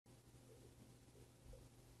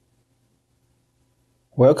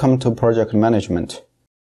Welcome to Project Management.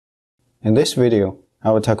 In this video,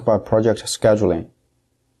 I will talk about project scheduling.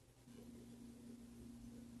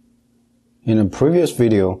 In a previous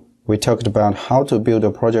video, we talked about how to build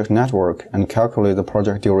a project network and calculate the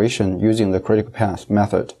project duration using the critical path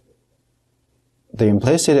method. The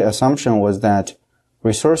implicit assumption was that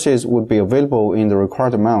resources would be available in the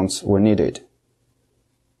required amounts when needed.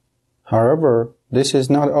 However, this is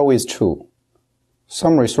not always true.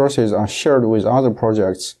 Some resources are shared with other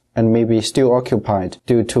projects and may be still occupied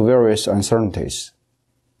due to various uncertainties.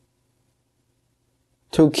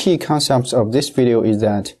 Two key concepts of this video is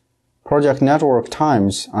that project network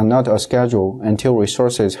times are not a schedule until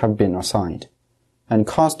resources have been assigned, and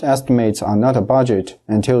cost estimates are not a budget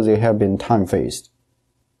until they have been time-phased.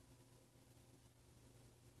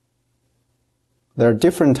 There are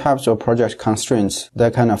different types of project constraints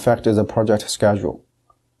that can affect the project schedule.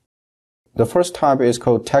 The first type is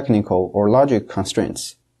called technical or logic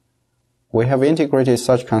constraints. We have integrated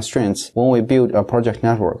such constraints when we build a project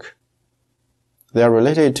network. They are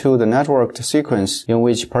related to the networked sequence in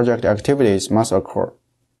which project activities must occur.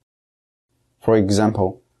 For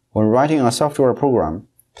example, when writing a software program,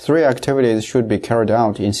 3 activities should be carried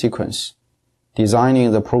out in sequence: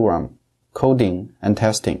 designing the program, coding, and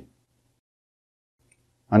testing.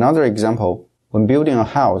 Another example, when building a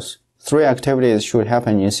house, 3 activities should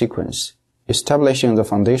happen in sequence: establishing the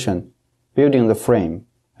foundation, building the frame,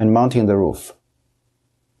 and mounting the roof.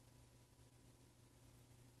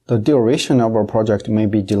 The duration of a project may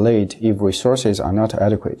be delayed if resources are not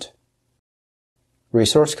adequate.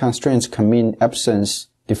 Resource constraints can mean absence,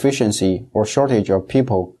 deficiency, or shortage of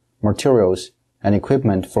people, materials, and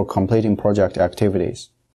equipment for completing project activities.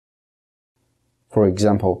 For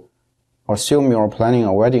example, assume you are planning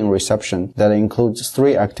a wedding reception that includes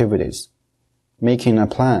 3 activities: making a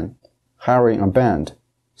plan, hiring a band,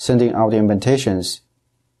 sending out invitations,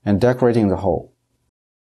 and decorating the hall.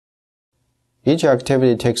 Each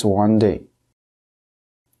activity takes 1 day.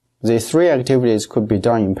 The 3 activities could be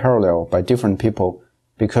done in parallel by different people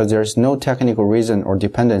because there is no technical reason or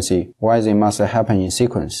dependency why they must happen in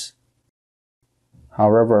sequence.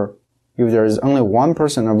 However, if there is only 1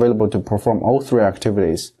 person available to perform all 3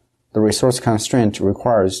 activities, the resource constraint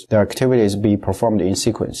requires the activities be performed in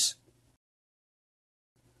sequence.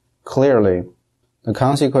 Clearly, the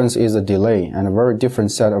consequence is a delay and a very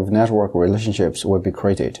different set of network relationships will be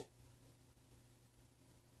created.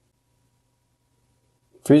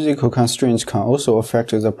 Physical constraints can also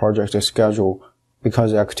affect the project schedule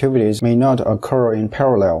because activities may not occur in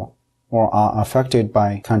parallel or are affected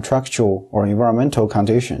by contractual or environmental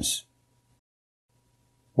conditions.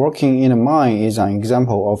 Working in a mine is an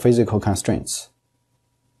example of physical constraints.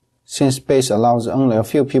 Since space allows only a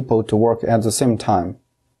few people to work at the same time,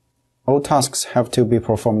 all tasks have to be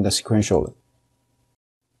performed sequentially.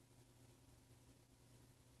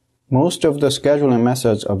 Most of the scheduling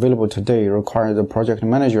methods available today require the project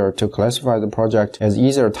manager to classify the project as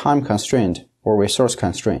either time constraint or resource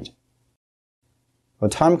constraint. A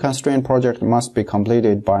time constraint project must be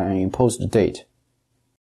completed by an imposed date.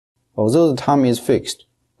 Although the time is fixed,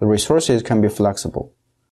 the resources can be flexible.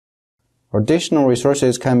 Additional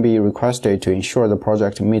resources can be requested to ensure the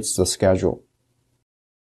project meets the schedule.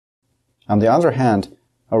 On the other hand,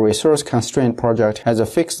 a resource-constrained project has a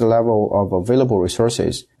fixed level of available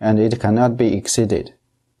resources and it cannot be exceeded.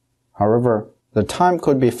 However, the time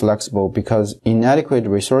could be flexible because inadequate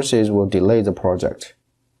resources will delay the project.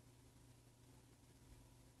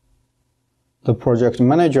 The project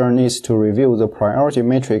manager needs to review the priority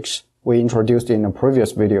matrix we introduced in a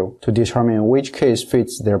previous video to determine which case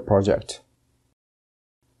fits their project.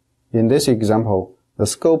 In this example, the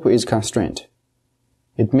scope is constrained.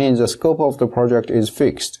 It means the scope of the project is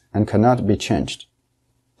fixed and cannot be changed.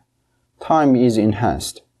 Time is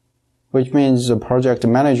enhanced, which means the project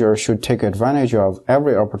manager should take advantage of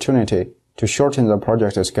every opportunity to shorten the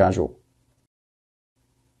project schedule.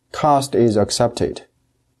 Cost is accepted,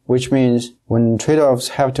 which means when trade-offs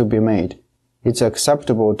have to be made, it's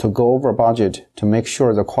acceptable to go over budget to make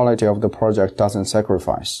sure the quality of the project doesn't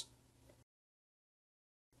sacrifice.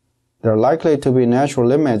 There are likely to be natural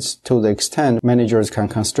limits to the extent managers can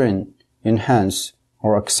constrain, enhance,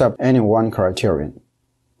 or accept any one criterion.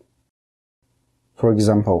 For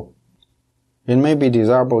example, it may be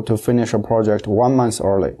desirable to finish a project 1 month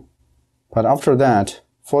early, but after that,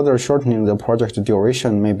 further shortening the project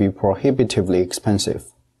duration may be prohibitively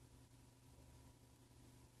expensive.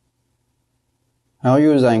 I'll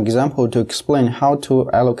use an example to explain how to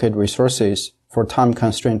allocate resources for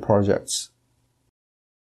time-constrained projects.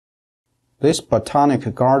 This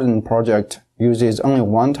botanic garden project uses only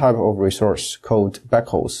one type of resource called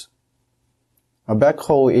backhoes. A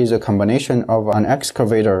backhoe is a combination of an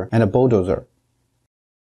excavator and a bulldozer.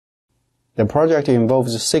 The project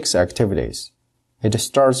involves 6 activities. It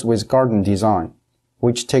starts with garden design,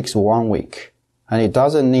 which takes 1 week, and it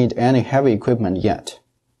doesn't need any heavy equipment yet.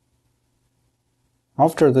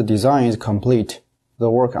 After the design is complete, the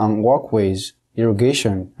work on walkways,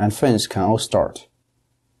 irrigation, and fence can all start.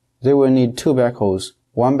 They will need 2 backhoes,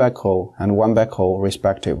 1 backhoe, and 1 backhoe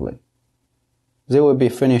respectively. They will be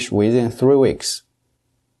finished within 3 weeks.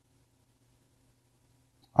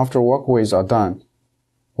 After walkways are done,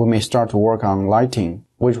 we may start to work on lighting,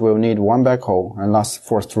 which will need 1 backhoe and last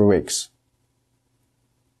for 3 weeks.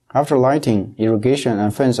 After lighting, irrigation,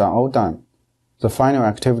 and fence are all done, the final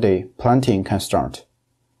activity, planting, can start.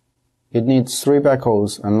 It needs 3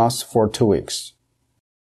 backhoes and lasts for 2 weeks.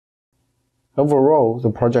 Overall, the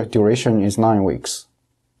project duration is 9 weeks.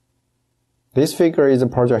 This figure is the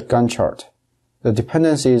project Gantt chart. The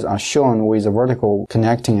dependencies are shown with the vertical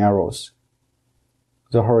connecting arrows.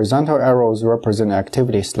 The horizontal arrows represent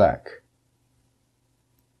activity slack.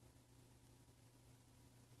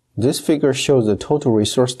 This figure shows the total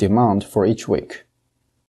resource demand for each week.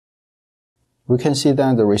 We can see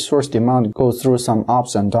that the resource demand goes through some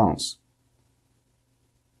ups and downs.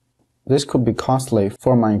 This could be costly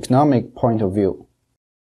from an economic point of view.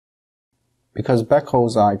 Because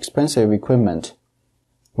backhoes are expensive equipment,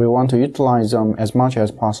 we want to utilize them as much as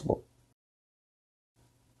possible.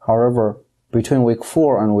 However, between week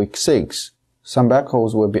 4 and week 6, some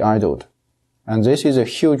backhoes will be idled, and this is a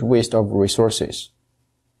huge waste of resources.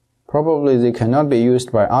 Probably they cannot be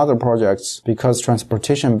used by other projects because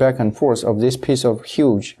transportation back and forth of this piece of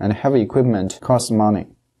huge and heavy equipment costs money.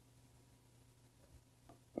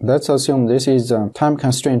 Let's assume this is a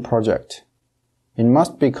time-constrained project. It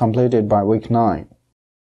must be completed by week 9.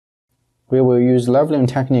 We will use leveling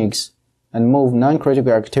techniques and move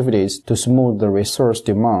non-critical activities to smooth the resource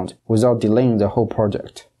demand without delaying the whole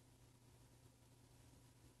project.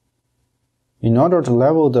 In order to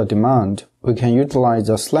level the demand, we can utilize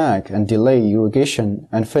the slack and delay irrigation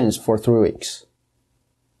and fence for 3 weeks.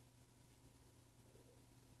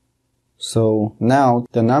 So now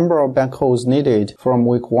the number of backhoes needed from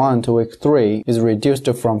week 1 to week 3 is reduced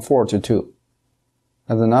from 4 to 2.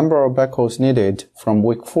 And the number of backhoes needed from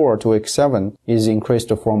week 4 to week 7 is increased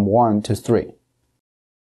from 1 to 3.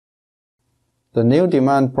 The new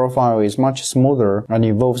demand profile is much smoother and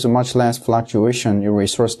involves much less fluctuation in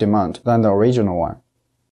resource demand than the original one.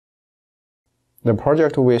 The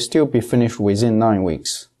project will still be finished within 9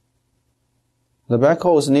 weeks. The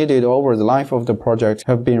backhoes needed over the life of the project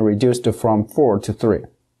have been reduced from 4 to 3.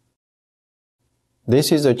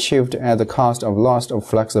 This is achieved at the cost of loss of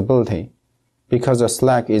flexibility, because the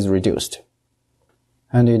slack is reduced,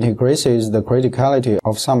 and it increases the criticality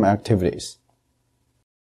of some activities.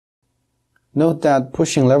 Note that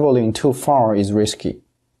pushing leveling too far is risky.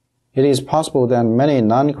 It is possible that many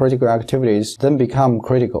non-critical activities then become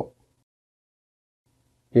critical.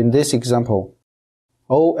 In this example,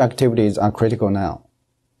 all activities are critical now.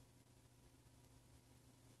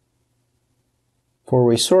 For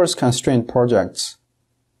resource-constrained projects,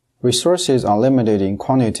 resources are limited in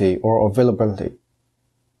quantity or availability,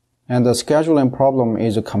 and the scheduling problem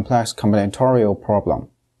is a complex combinatorial problem.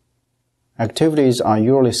 Activities are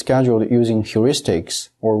usually scheduled using heuristics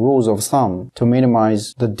or rules of thumb to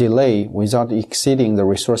minimize the delay without exceeding the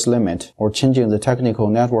resource limit or changing the technical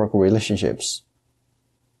network relationships.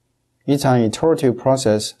 It's an iterative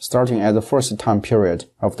process starting at the first time period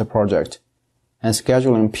of the project and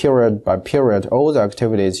scheduling period by period all the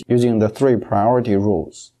activities using the 3 priority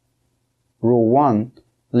rules. Rule 1,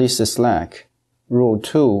 least slack. Rule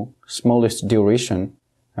 2, smallest duration.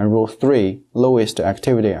 And Rule 3, lowest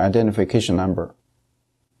activity identification number.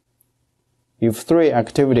 If 3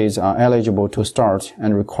 activities are eligible to start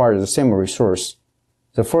and require the same resource,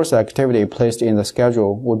 the first activity placed in the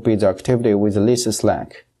schedule would be the activity with the least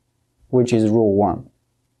slack, which is Rule 1.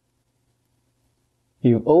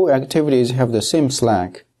 If all activities have the same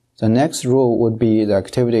slack, the next rule would be the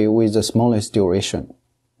activity with the smallest duration,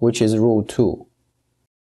 which is Rule 2.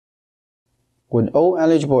 When all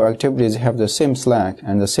eligible activities have the same slack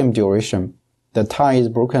and the same duration, the tie is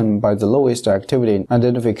broken by the lowest activity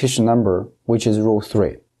identification number, which is Rule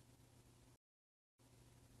 3.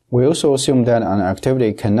 We also assume that an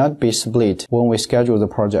activity cannot be split when we schedule the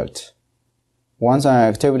project. Once an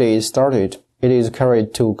activity is started, it is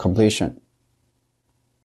carried to completion.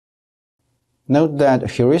 Note that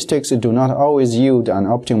heuristics do not always yield an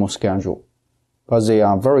optimal schedule, but they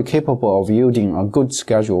are very capable of yielding a good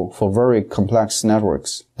schedule for very complex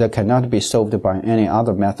networks that cannot be solved by any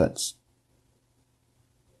other methods.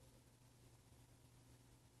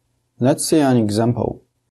 Let's see an example.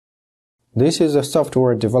 This is a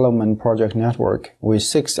software development project network with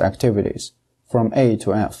 6 activities, from A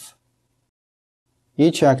to F.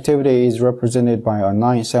 Each activity is represented by a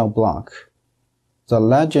 9-cell block. The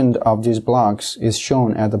legend of these blocks is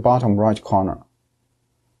shown at the bottom right corner.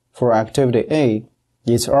 For activity A,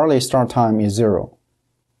 its early start time is 0,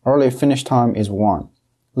 early finish time is 1,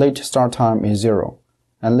 late start time is 0,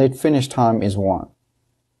 and late finish time is 1.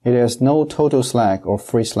 It has no total slack or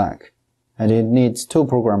free slack, and it needs 2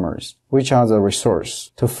 programmers, which are the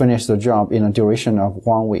resource, to finish the job in a duration of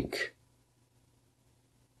 1 week.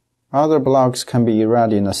 Other blocks can be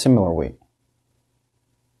read in a similar way.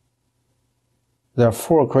 There are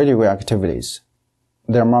 4 critical activities.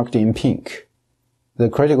 They are marked in pink. The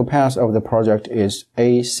critical path of the project is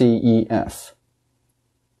A, C, E, F.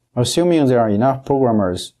 Assuming there are enough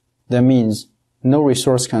programmers, that means no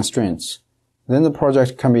resource constraints, then the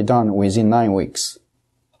project can be done within 9 weeks.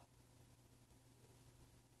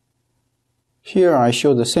 Here I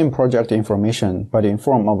show the same project information but in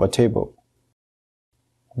form of a table.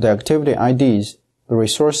 The activity IDs, the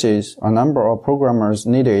resources, a number of programmers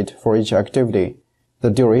needed for each activity,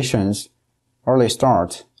 the durations, early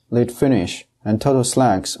start, late finish, and total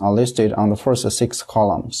slacks are listed on the first 6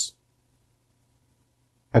 columns.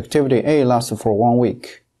 Activity A lasts for 1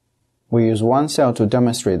 week. We use 1 cell to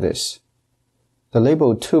demonstrate this. The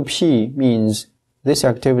label 2P means this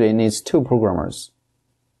activity needs 2 programmers.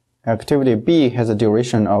 Activity B has a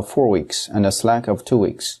duration of 4 weeks and a slack of 2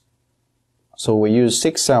 weeks. So we use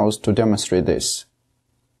 6 cells to demonstrate this.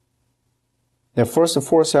 The first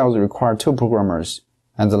 4 cells require 2 programmers,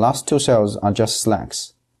 and the last 2 cells are just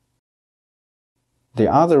slacks.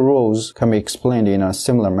 The other rows can be explained in a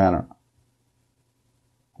similar manner.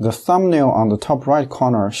 The thumbnail on the top right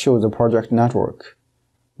corner shows the project network,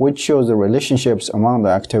 which shows the relationships among the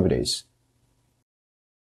activities.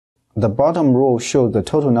 The bottom row shows the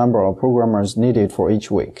total number of programmers needed for each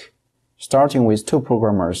week, starting with 2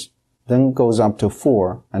 programmers, then goes up to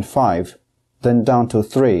 4 and 5, then down to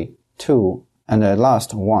 3, 2, and at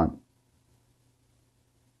last 1.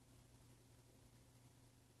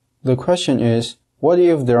 The question is, what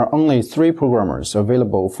if there are only 3 programmers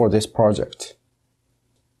available for this project?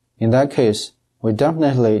 In that case, we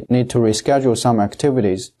definitely need to reschedule some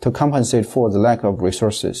activities to compensate for the lack of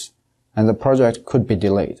resources, and the project could be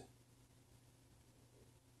delayed.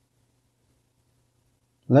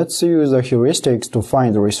 Let's use the heuristics to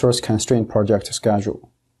find the resource-constrained project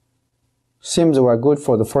schedule. Seems we're good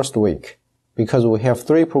for the first week, because we have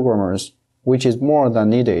 3 programmers, which is more than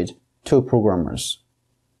needed, 2 programmers.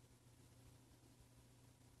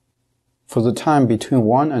 For the time between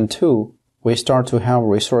 1 and 2, we start to have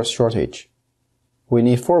resource shortage. We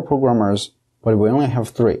need 4 programmers, but we only have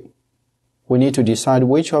 3. We need to decide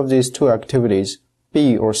which of these 2 activities,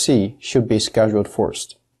 B or C, should be scheduled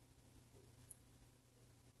first.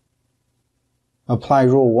 Apply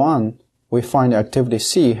rule 1, we find activity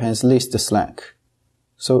C has least slack,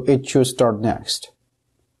 so it should start next.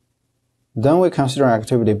 Then we consider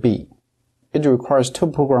activity B. It requires 2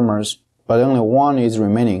 programmers, but only 1 is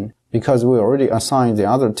remaining because we already assigned the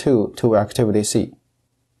other 2 to activity C.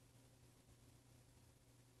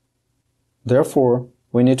 Therefore,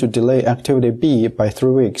 we need to delay activity B by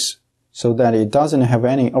 3 weeks so that it doesn't have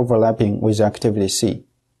any overlapping with activity C.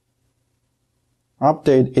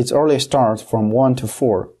 Update its early start from 1 to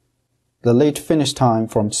 4, the late finish time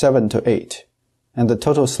from 7 to 8, and the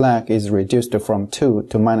total slack is reduced from 2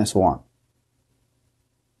 to -1.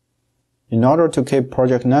 In order to keep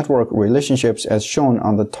project network relationships as shown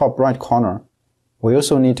on the top right corner, we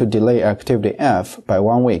also need to delay activity F by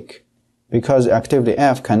 1 week, because activity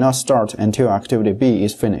F cannot start until activity B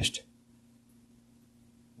is finished.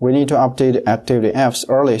 We need to update activity F's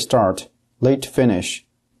early start, late finish,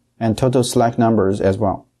 and total slack numbers as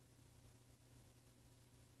well.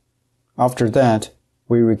 After that,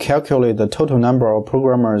 we recalculate the total number of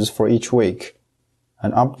programmers for each week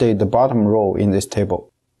and update the bottom row in this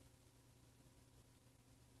table.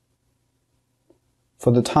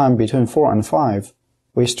 For the time between 4 and 5,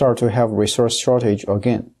 we start to have resource shortage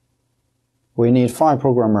again. We need 5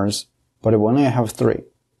 programmers, but we only have 3.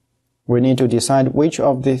 We need to decide which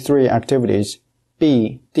of the 3 activities,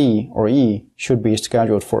 B, D, or E, should be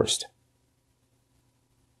scheduled first.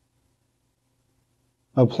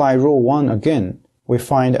 Apply rule 1 again. We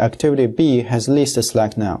find activity B has least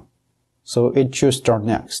slack now, so it should start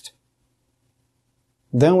next.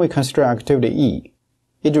 Then we consider activity E.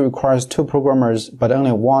 It requires 2 programmers, but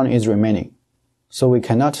only 1 is remaining, so we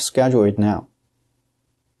cannot schedule it now.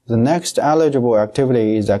 The next eligible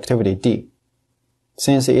activity is activity D.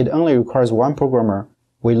 Since it only requires 1 programmer,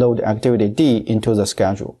 we load activity D into the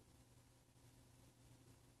schedule.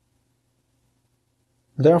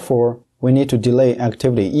 Therefore, we need to delay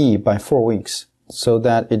activity E by 4 weeks so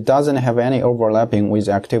that it doesn't have any overlapping with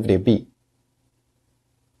activity B.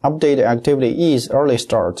 Update activity E's early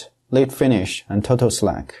start, late finish, and total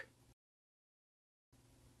slack.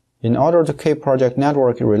 In order to keep project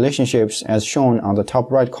network relationships as shown on the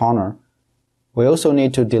top right corner, we also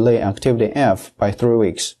need to delay activity F by 3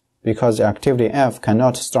 weeks because activity F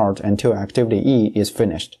cannot start until activity E is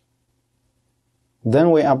finished.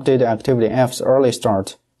 Then we update activity F's early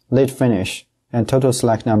start, late finish, and total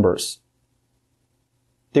slack numbers.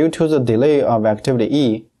 Due to the delay of activity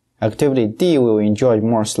E, activity D will enjoy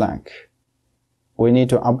more slack. We need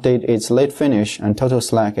to update its late finish and total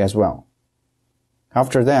slack as well.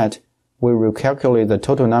 After that, we will calculate the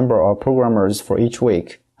total number of programmers for each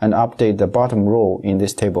week and update the bottom row in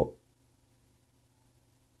this table.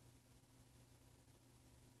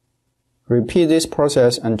 Repeat this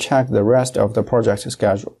process and check the rest of the project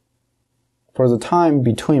schedule. For the time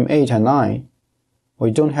between 8 and 9,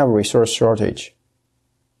 we don't have resource shortage.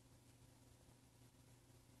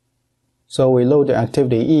 So we load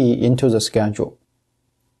activity E into the schedule.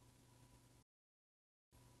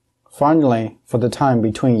 Finally, for the time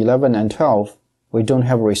between 11 and 12, we don't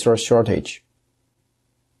have resource shortage.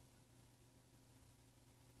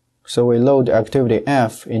 So we load activity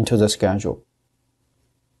F into the schedule.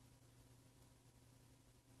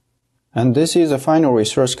 And this is the final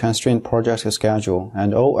resource-constrained project schedule,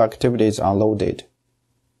 and all activities are loaded.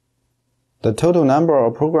 The total number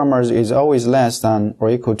of programmers is always less than or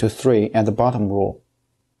equal to 3 at the bottom row.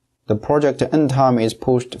 The project end time is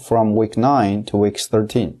pushed from week 9 to week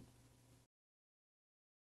 13.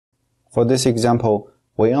 For this example,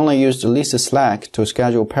 we only used least slack to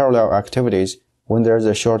schedule parallel activities when there's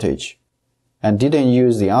a shortage, and didn't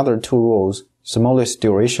use the other two rules, smallest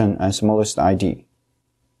duration and smallest ID.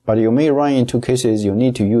 But you may run into cases you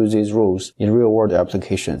need to use these rules in real-world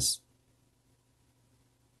applications.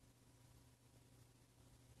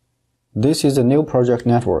 This is a new project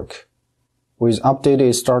network, with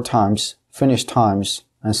updated start times, finish times,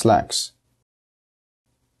 and slacks.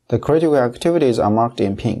 The critical activities are marked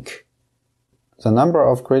in pink. The number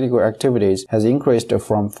of critical activities has increased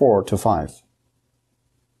from 4 to 5.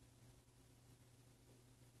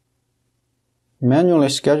 Manually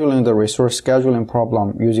scheduling the resource scheduling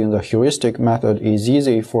problem using the heuristic method is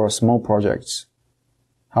easy for small projects.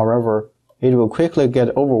 However, it will quickly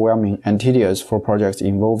get overwhelming and tedious for projects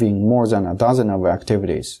involving more than a dozen of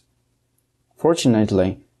activities.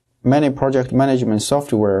 Fortunately, many project management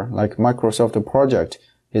software like Microsoft Project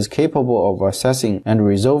is capable of assessing and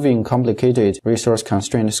resolving complicated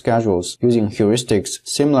resource-constrained schedules using heuristics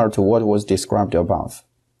similar to what was described above.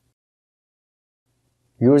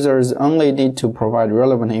 Users only need to provide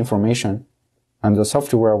relevant information, and the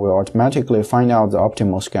software will automatically find out the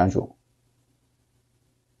optimal schedule.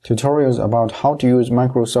 Tutorials about how to use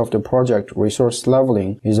Microsoft Project resource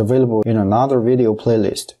leveling is available in another video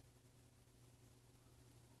playlist.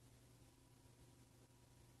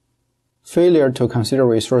 Failure to consider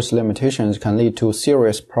resource limitations can lead to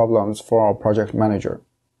serious problems for our project manager.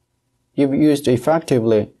 If used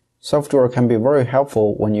effectively, software can be very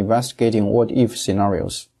helpful when investigating what-if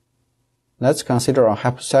scenarios. Let's consider a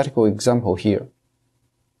hypothetical example here.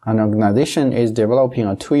 An organization is developing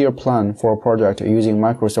a 2-year plan for a project using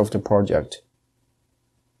Microsoft Project.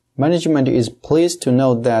 Management is pleased to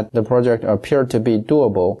note that the project appeared to be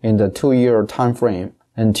doable in the 2-year time frame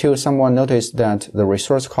until someone noticed that the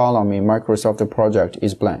resource column in Microsoft Project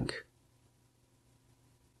is blank.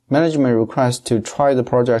 Management requests to try the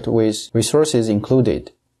project with resources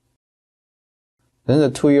included. Then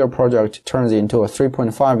the 2-year project turns into a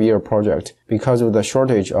 3.5-year project because of the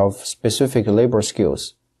shortage of specific labor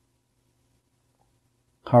skills.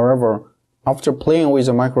 However, after playing with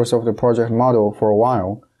the Microsoft Project model for a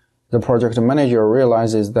while, the project manager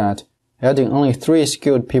realizes that adding only 3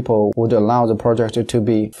 skilled people would allow the project to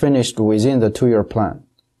be finished within the 2-year plan.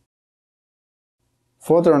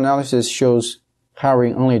 Further analysis shows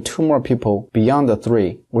hiring only 2 more people beyond the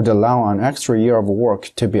 3 would allow an extra year of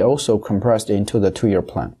work to be also compressed into the 2-year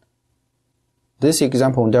plan. This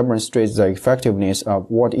example demonstrates the effectiveness of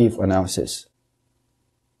what-if analysis.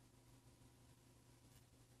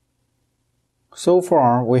 So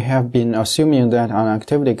far, we have been assuming that an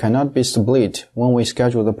activity cannot be split when we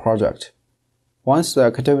schedule the project. Once the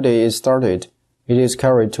activity is started, it is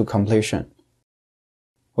carried to completion.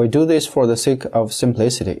 We do this for the sake of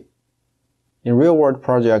simplicity. In real-world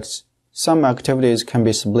projects, some activities can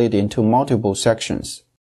be split into multiple sections.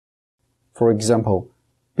 For example,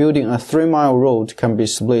 building a 3-mile road can be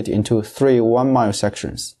split into 3 1-mile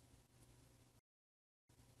sections.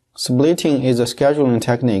 Splitting is a scheduling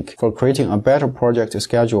technique for creating a better project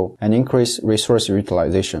schedule and increase resource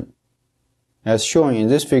utilization. As shown in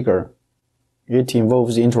this figure, it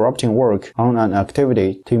involves interrupting work on an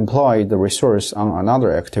activity to employ the resource on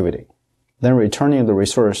another activity, then returning the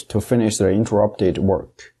resource to finish the interrupted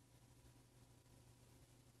work.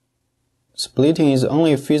 Splitting is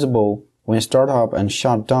only feasible when startup and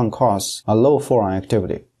shutdown costs are low for an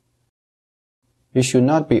activity. It should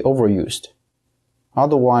not be overused.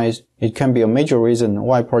 Otherwise, it can be a major reason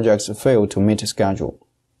why projects fail to meet schedule.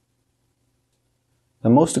 The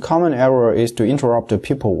most common error is to interrupt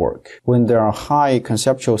people work when there are high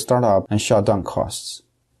conceptual startup and shutdown costs.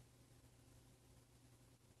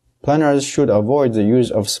 Planners should avoid the use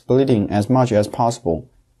of splitting as much as possible,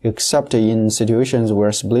 except in situations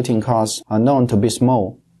where splitting costs are known to be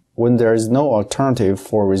small, when there is no alternative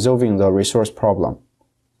for resolving the resource problem.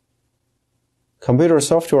 Computer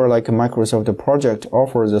software like Microsoft Project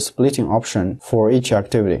offers a splitting option for each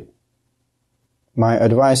activity. My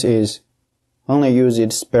advice is, only use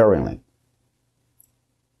it sparingly.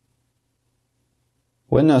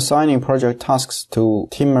 When assigning project tasks to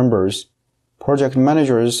team members, project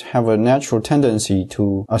managers have a natural tendency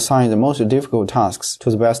to assign the most difficult tasks to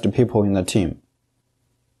the best people in the team.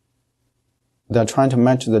 They are trying to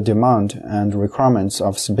match the demand and requirements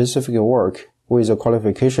of specific work with the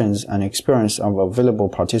qualifications and experience of available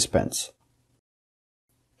participants.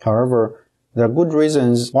 However, there are good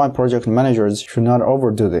reasons why project managers should not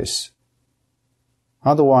overdo this.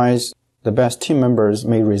 Otherwise, the best team members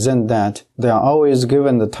may resent that they are always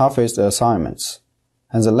given the toughest assignments,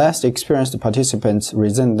 and the less experienced participants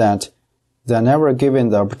resent that they are never given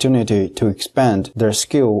the opportunity to expand their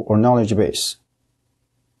skill or knowledge base.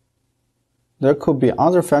 There could be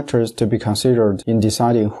other factors to be considered in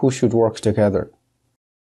deciding who should work together.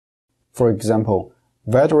 For example,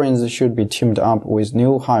 veterans should be teamed up with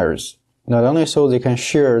new hires, not only so they can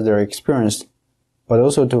share their experience, but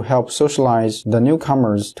also to help socialize the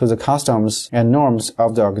newcomers to the customs and norms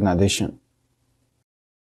of the organization.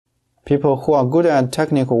 People who are good at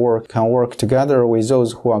technical work can work together with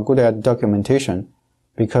those who are good at documentation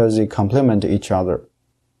because they complement each other.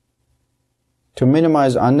 To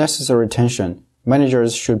minimize unnecessary tension,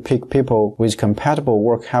 managers should pick people with compatible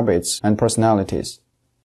work habits and personalities.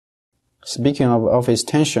 Speaking of office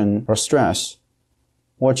tension or stress,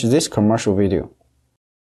 watch this commercial video.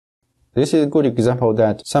 This is a good example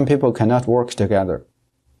that some people cannot work together.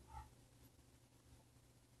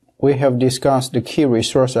 We have discussed the key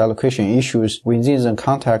resource allocation issues within the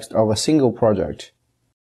context of a single project.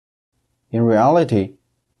 In reality,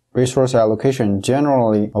 resource allocation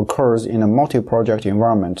generally occurs in a multi-project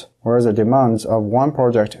environment where the demands of one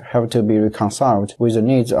project have to be reconciled with the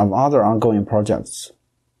needs of other ongoing projects.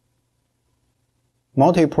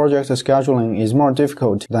 Multi-project scheduling is more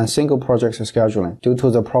difficult than single-project scheduling due to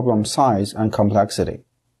the problem size and complexity.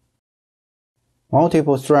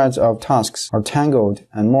 Multiple threads of tasks are tangled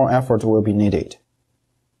and more effort will be needed.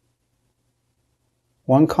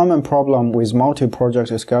 One common problem with multi-project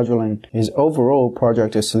scheduling is overall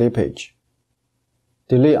project slippage.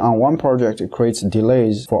 Delay on one project creates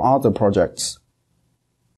delays for other projects.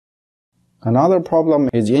 Another problem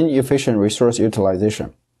is inefficient resource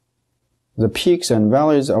utilization. The peaks and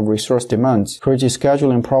valleys of resource demands create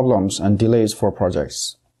scheduling problems and delays for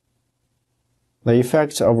projects. The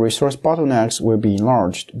effects of resource bottlenecks will be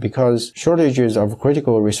enlarged because shortages of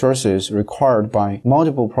critical resources required by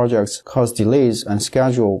multiple projects cause delays and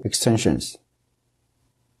schedule extensions.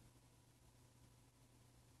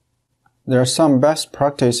 There are some best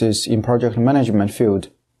practices in project management field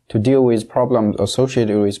to deal with problems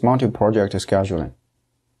associated with multi-project scheduling.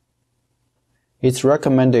 It's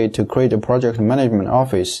recommended to create a project management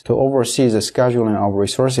office to oversee the scheduling of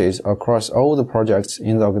resources across all the projects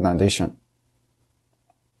in the organization.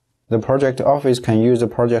 The project office can use the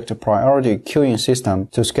project priority queuing system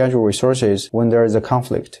to schedule resources when there is a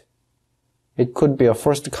conflict. It could be a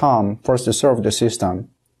first-come, first-served system.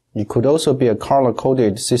 It could also be a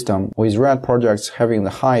color-coded system with red projects having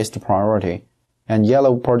the highest priority and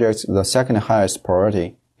yellow projects the second highest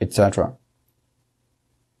priority, etc.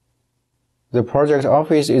 The project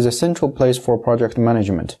office is a central place for project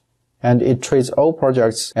management, and it treats all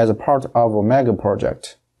projects as a part of a mega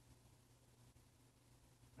project.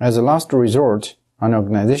 As a last resort, an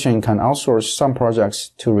organization can outsource some projects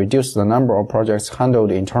to reduce the number of projects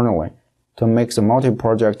handled internally to make the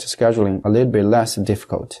multi-project scheduling a little bit less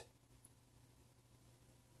difficult.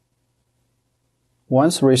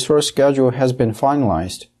 Once resource schedule has been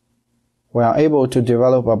finalized, we are able to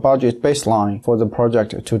develop a budget baseline for the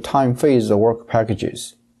project to time phase the work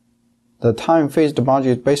packages. The time-phased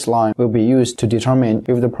budget baseline will be used to determine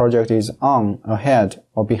if the project is on, ahead,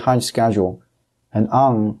 or behind schedule, and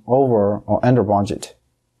on, over, or under budget.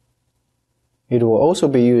 It will also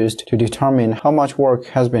be used to determine how much work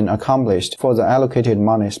has been accomplished for the allocated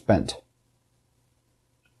money spent.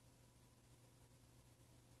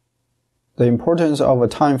 The importance of a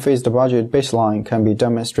time-phased budget baseline can be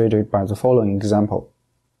demonstrated by the following example.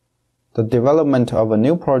 The development of a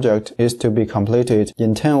new project is to be completed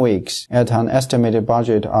in 10 weeks at an estimated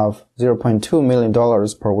budget of $0.2 million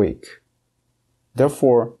per week.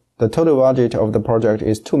 Therefore, the total budget of the project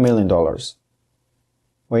is $2 million.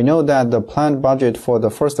 We know that the planned budget for the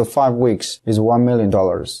first 5 weeks is $1 million.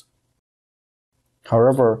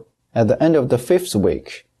 However, at the end of the 5th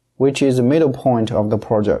week, which is the middle point of the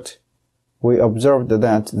project, we observed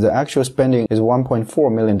that the actual spending is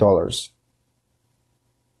 $1.4 million.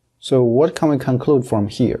 So what can we conclude from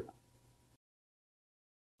here?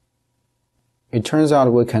 It turns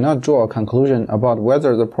out we cannot draw a conclusion about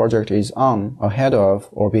whether the project is on, ahead of,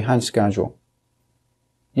 or behind schedule.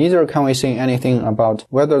 Neither can we say anything about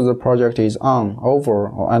whether the project is on, over,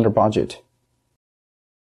 or under budget.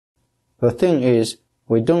 The thing is,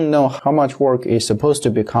 we don't know how much work is supposed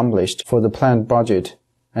to be accomplished for the planned budget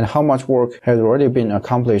and how much work has already been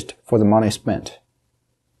accomplished for the money spent.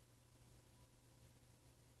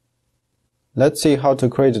 Let's see how to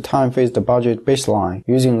create a time-phased budget baseline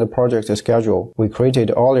using the project schedule we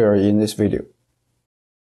created earlier in this video.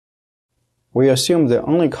 We assume the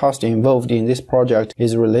only cost involved in this project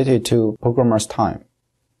is related to programmers' time.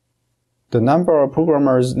 The number of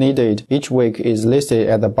programmers needed each week is listed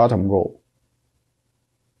at the bottom row.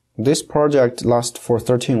 This project lasts for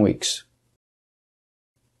 13 weeks.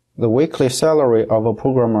 The weekly salary of a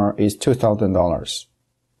programmer is $2,000.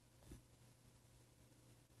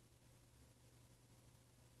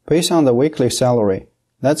 Based on the weekly salary,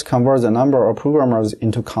 let's convert the number of programmers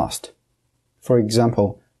into cost. For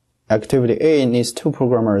example, activity A needs 2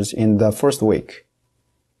 programmers in the first week,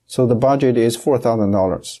 so the budget is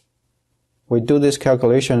 $4,000. We do this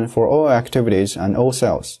calculation for all activities and all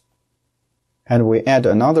cells, and we add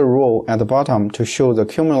another row at the bottom to show the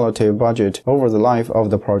cumulative budget over the life of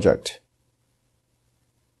the project.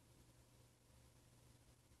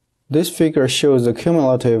 This figure shows the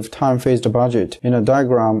cumulative time-phased budget in a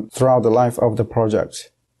diagram throughout the life of the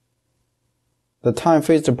project. The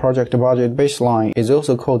time-phased project budget baseline is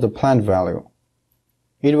also called the planned value.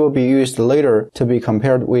 It will be used later to be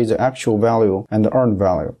compared with the actual value and the earned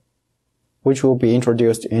value, which will be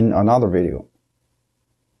introduced in another video.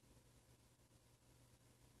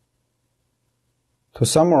 To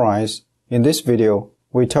summarize, in this video,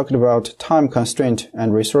 we talked about time constraint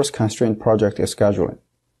and resource constraint project scheduling.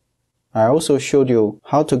 I also showed you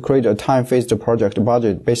how to create a time-phased project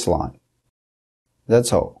budget baseline.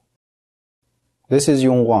 That's all. This is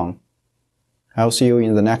Wang. I'll see you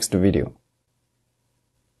in the next video.